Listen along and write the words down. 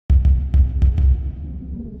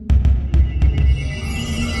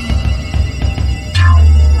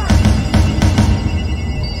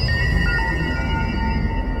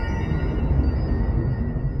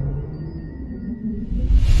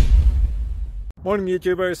Morning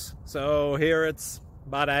YouTubers. So here it's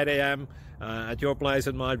about 8 a.m. At your place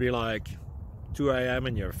it might be like 2 a.m.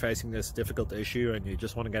 and you're facing this difficult issue and you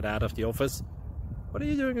just want to get out of the office. What are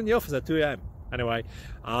you doing in the office at 2 a.m.? Anyway,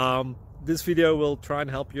 this video will try and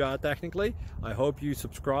help you out technically. I hope you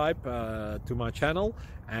subscribe to my channel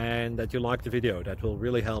and that you like the video. That will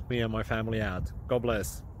really help me and my family out. God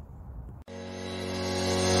bless.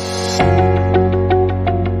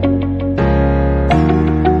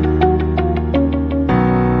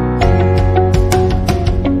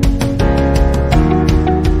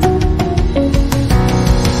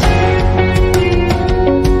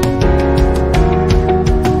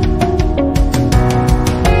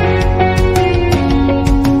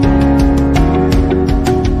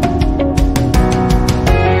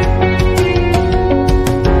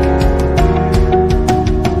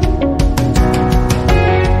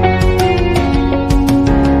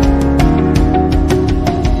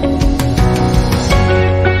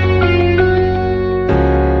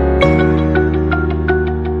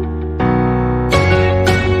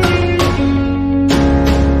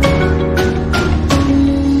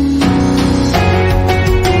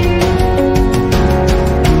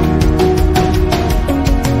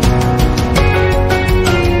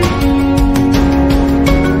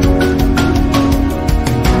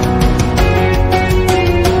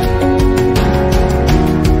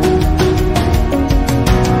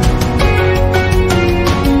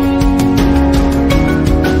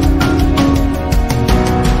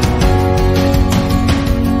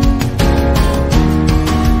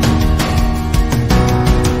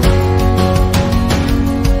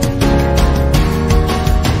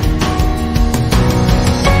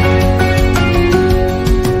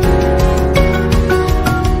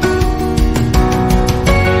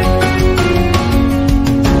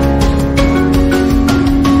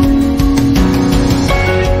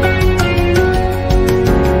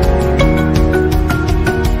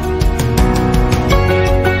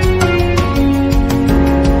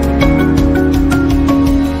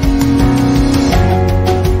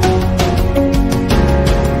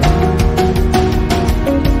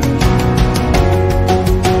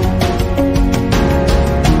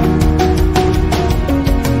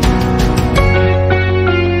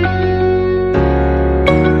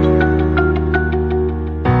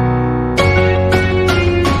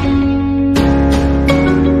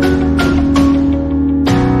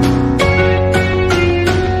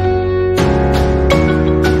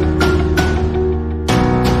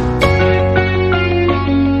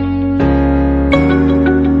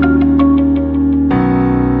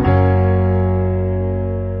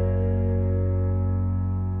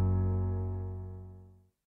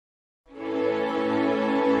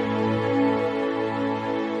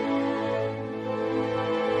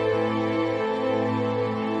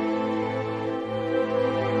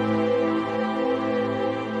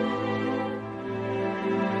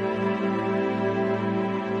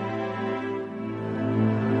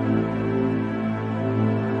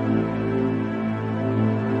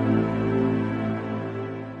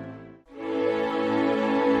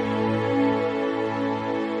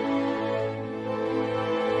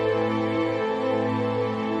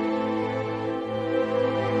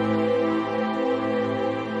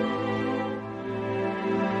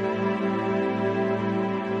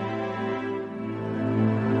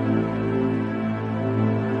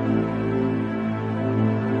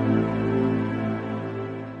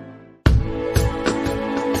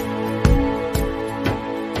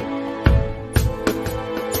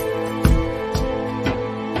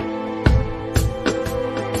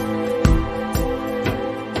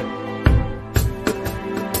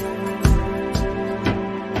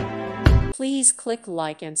 Please click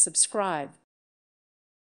like and subscribe.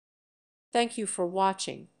 Thank you for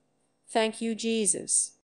watching. Thank you,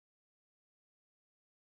 Jesus.